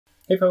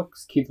Hey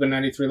folks,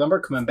 Keith93 Lumber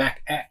coming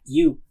back at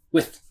you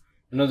with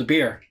another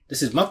beer.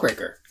 This is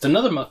Muckraker. It's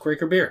another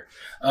Muckraker beer.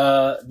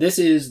 This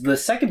is the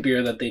second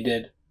beer that they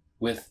did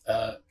with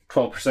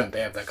 12%. They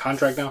have that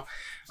contract now.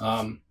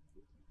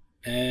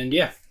 And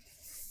yeah.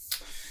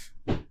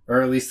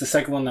 Or at least the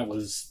second one that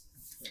was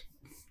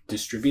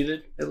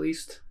distributed, at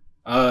least.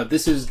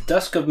 This is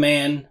Dusk of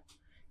Man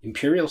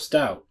Imperial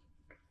Stout.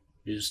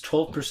 It is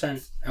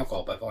 12%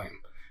 alcohol by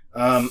volume.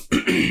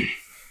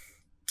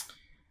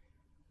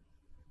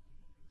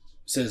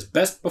 It says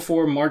best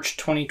before March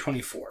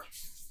 2024.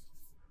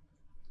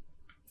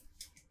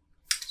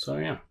 So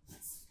yeah.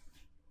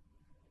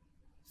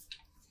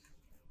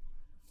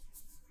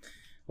 I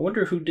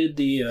wonder who did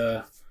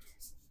the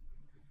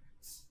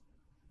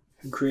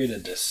who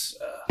created this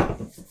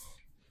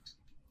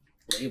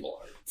label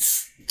art.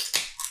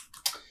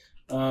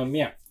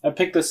 Yeah, I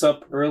picked this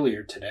up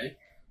earlier today.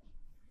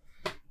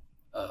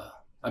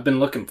 I've been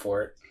looking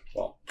for it.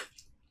 Well,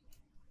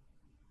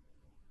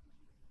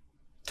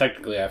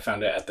 technically I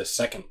found it at the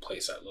second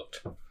place I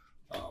looked.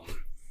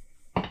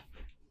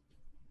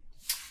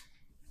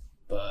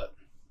 But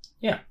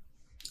yeah,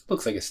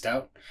 looks like a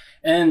stout.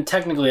 And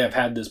technically I've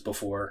had this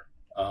before,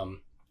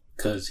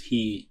 because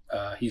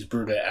he's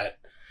brewed it at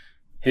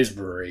his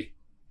brewery,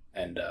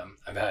 and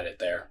I've had it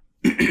there.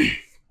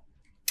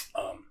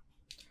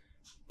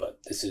 But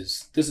this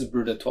is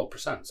brewed at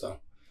 12%, so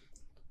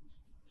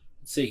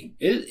let's see.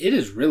 It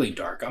is really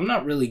dark. I'm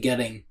not really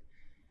getting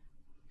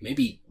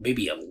maybe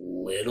a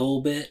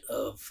little bit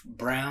of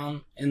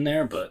brown in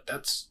there, but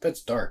that's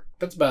dark.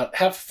 That's about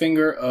half a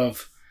finger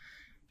of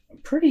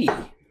pretty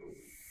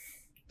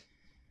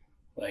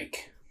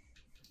like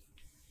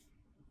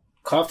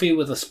coffee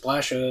with a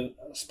splash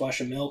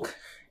of milk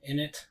in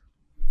it.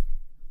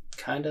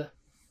 Kinda.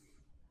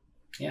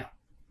 Yeah.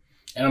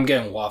 And I'm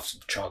getting wafts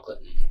of chocolate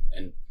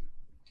and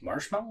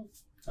marshmallow?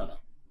 I don't know.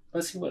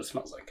 Let's see what it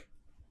smells like.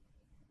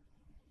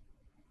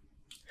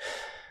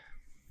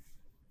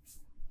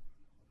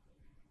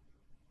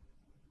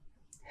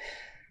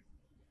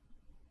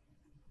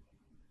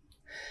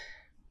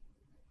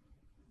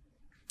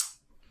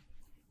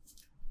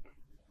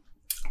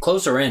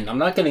 Closer in, I'm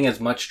not getting as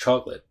much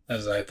chocolate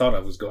as I thought I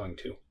was going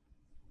to.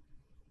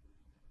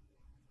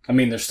 I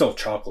mean, there's still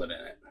chocolate in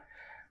it.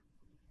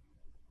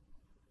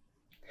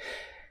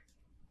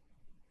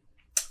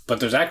 But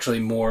there's actually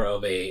more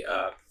of a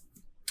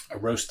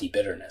roasty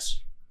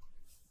bitterness.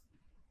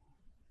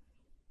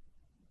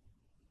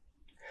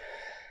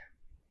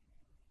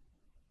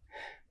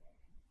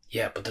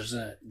 Yeah, but there's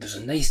a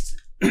nice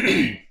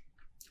there's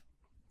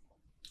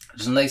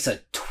a nice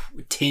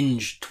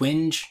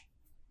twinge,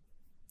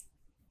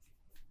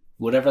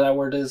 whatever that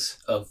word is,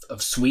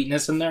 of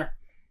sweetness in there.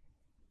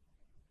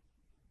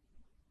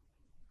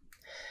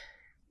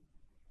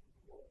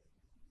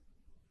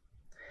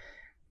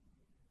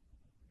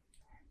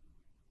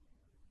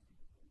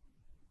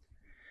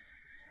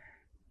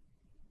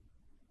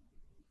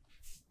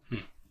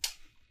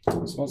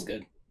 It smells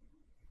good.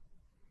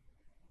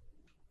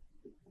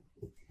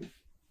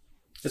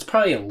 It's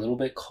probably a little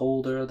bit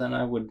colder than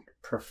I would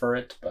prefer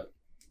it, but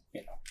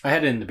you know, I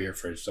had it in the beer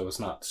fridge, so it's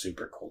not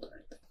super cold or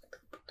anything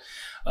like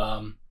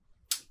that.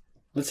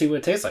 Let's see what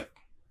it tastes like.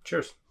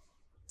 Cheers.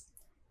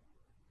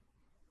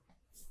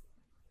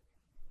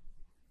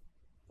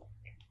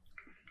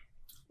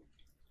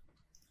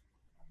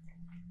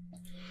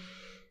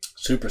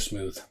 Super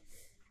smooth.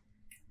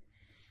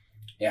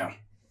 Yeah.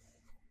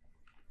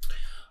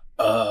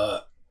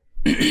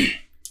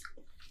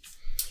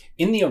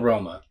 In the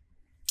aroma,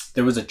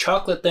 there was a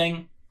chocolate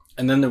thing,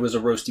 and then there was a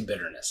roasty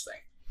bitterness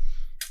thing.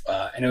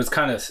 And it was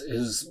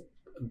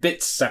a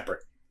bit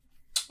separate.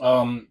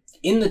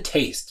 In the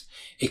taste,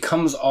 it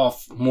comes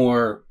off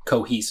more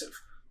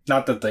cohesive.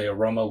 Not that the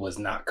aroma was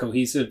not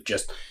cohesive,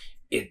 just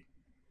it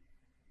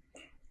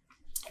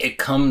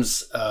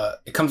comes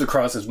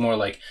across as more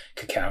like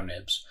cacao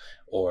nibs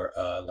or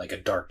like a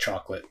dark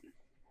chocolate.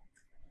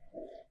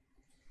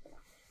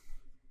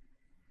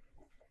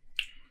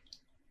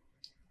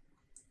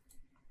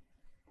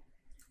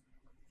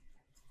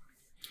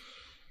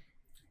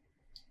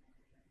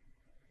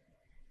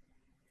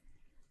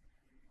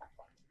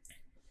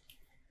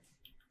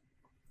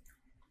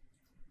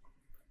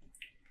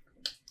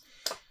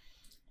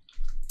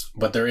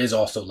 But there is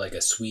also like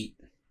a sweeter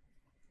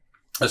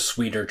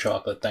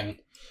chocolate thing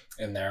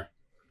in there.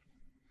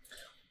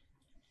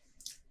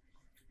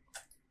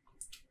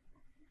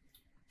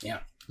 Yeah,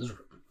 this is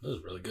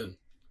really good.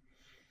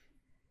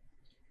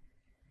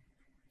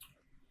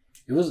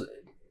 It was,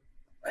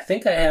 I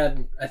think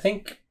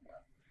it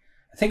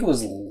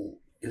was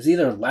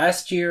either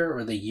last year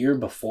or the year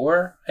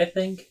before, I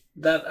think,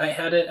 that I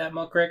had it at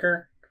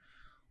Muckraker.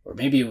 Or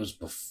maybe it was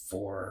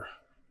before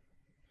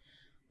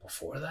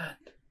that.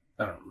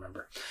 I don't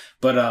remember.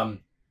 But I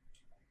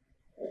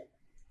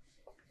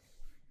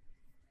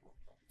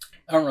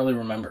don't really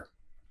remember.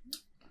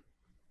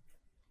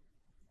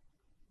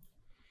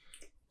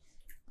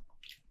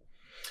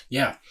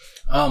 Yeah.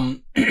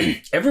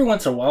 Every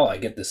once in a while I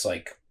get this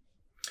like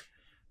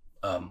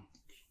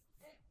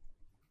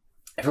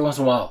every once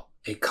in a while,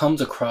 it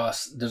comes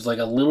across, there's like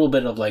a little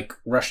bit of like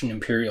Russian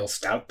Imperial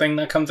Stout thing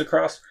that comes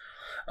across.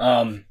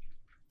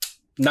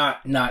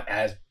 Not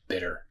as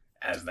bitter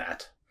as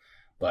that,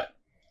 but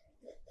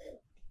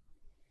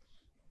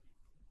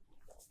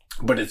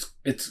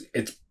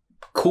it's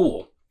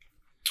cool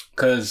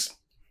because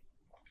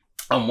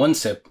on one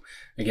sip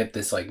I get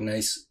this like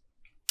nice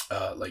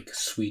like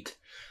sweet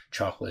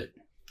chocolate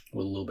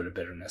with a little bit of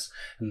bitterness,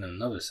 and then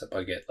another sip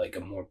I get like a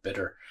more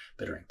bittering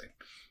thing.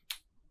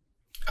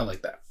 I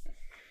like that.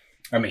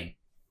 I mean,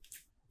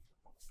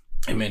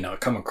 it may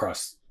not come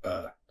across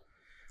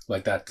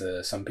like that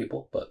to some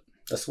people, but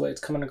that's the way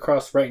it's coming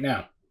across right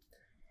now.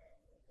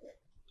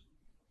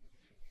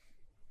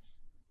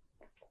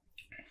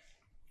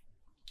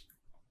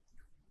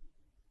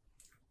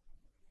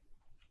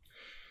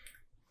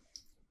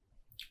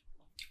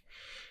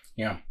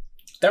 Yeah,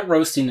 that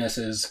roastiness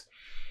is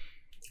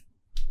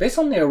based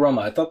on the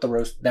aroma. I thought the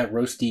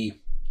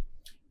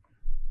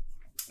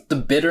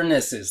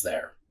bitterness is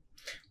there,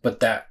 but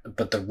the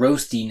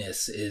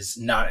roastiness is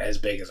not as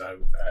big as I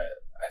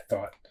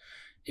thought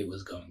it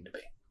was going to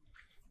be,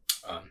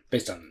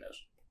 based on the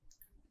nose.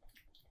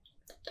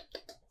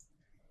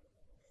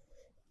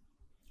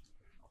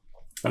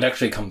 It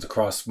actually comes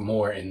across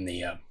more in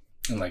the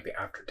in like the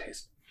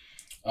aftertaste.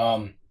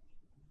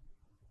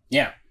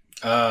 Yeah.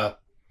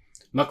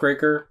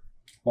 Muckraker,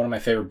 one of my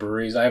favorite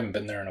breweries. I haven't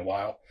been there in a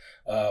while.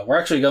 We're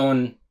actually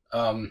going.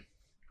 They're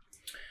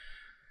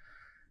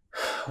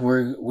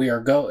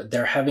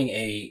having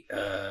a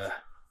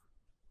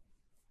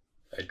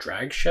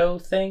drag show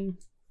thing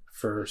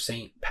for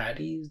St.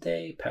 Patty's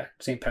Day,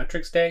 St.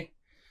 Patrick's Day.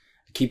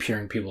 I keep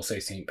hearing people say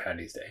St.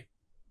 Patty's Day.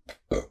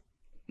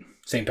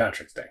 St.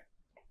 Patrick's Day.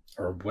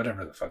 Or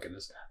whatever the fuck it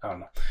is. I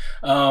don't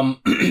know.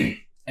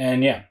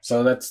 And yeah,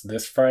 so that's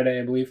this Friday,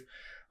 I believe.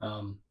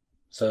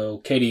 So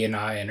Katie and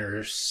I and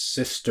her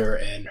sister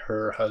and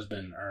her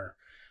husband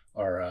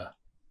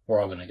we're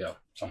all gonna go.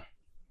 So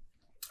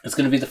it's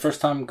gonna be the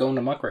first time going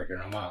to Muckraker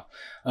in a while.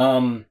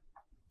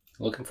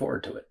 Looking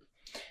forward to it.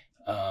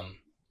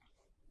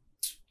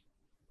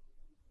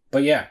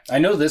 But yeah, I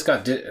know this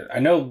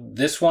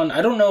one.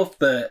 I don't know if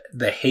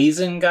the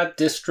Hazen got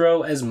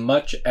distro as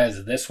much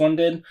as this one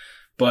did,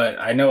 but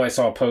I know I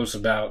saw a post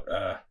about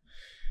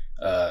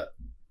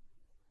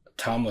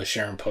Tom was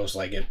sharing posts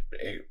like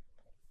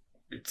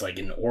it's like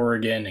in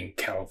Oregon and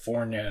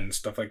California and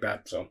stuff like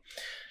that. So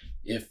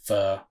if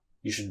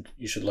you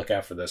should look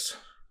out for this,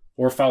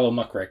 or follow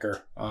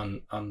Muckraker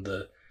on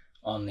the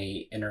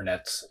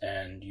internets,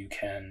 and you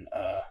can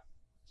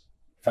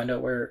find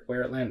out where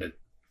it landed.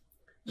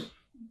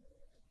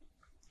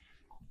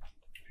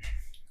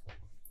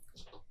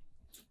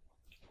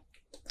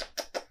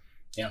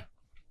 Yeah.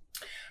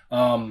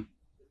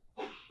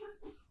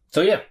 So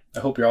yeah,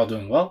 I hope you're all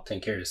doing well.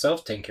 Take care of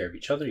yourself, take care of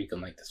each other. You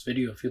can like this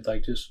video if you'd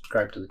like to,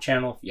 subscribe to the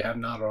channel if you have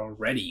not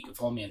already. You can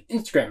follow me on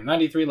Instagram,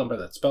 93lumber,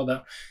 that's spelled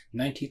out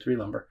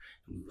 93lumber,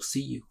 and we will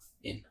see you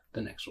in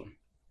the next one.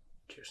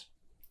 Cheers.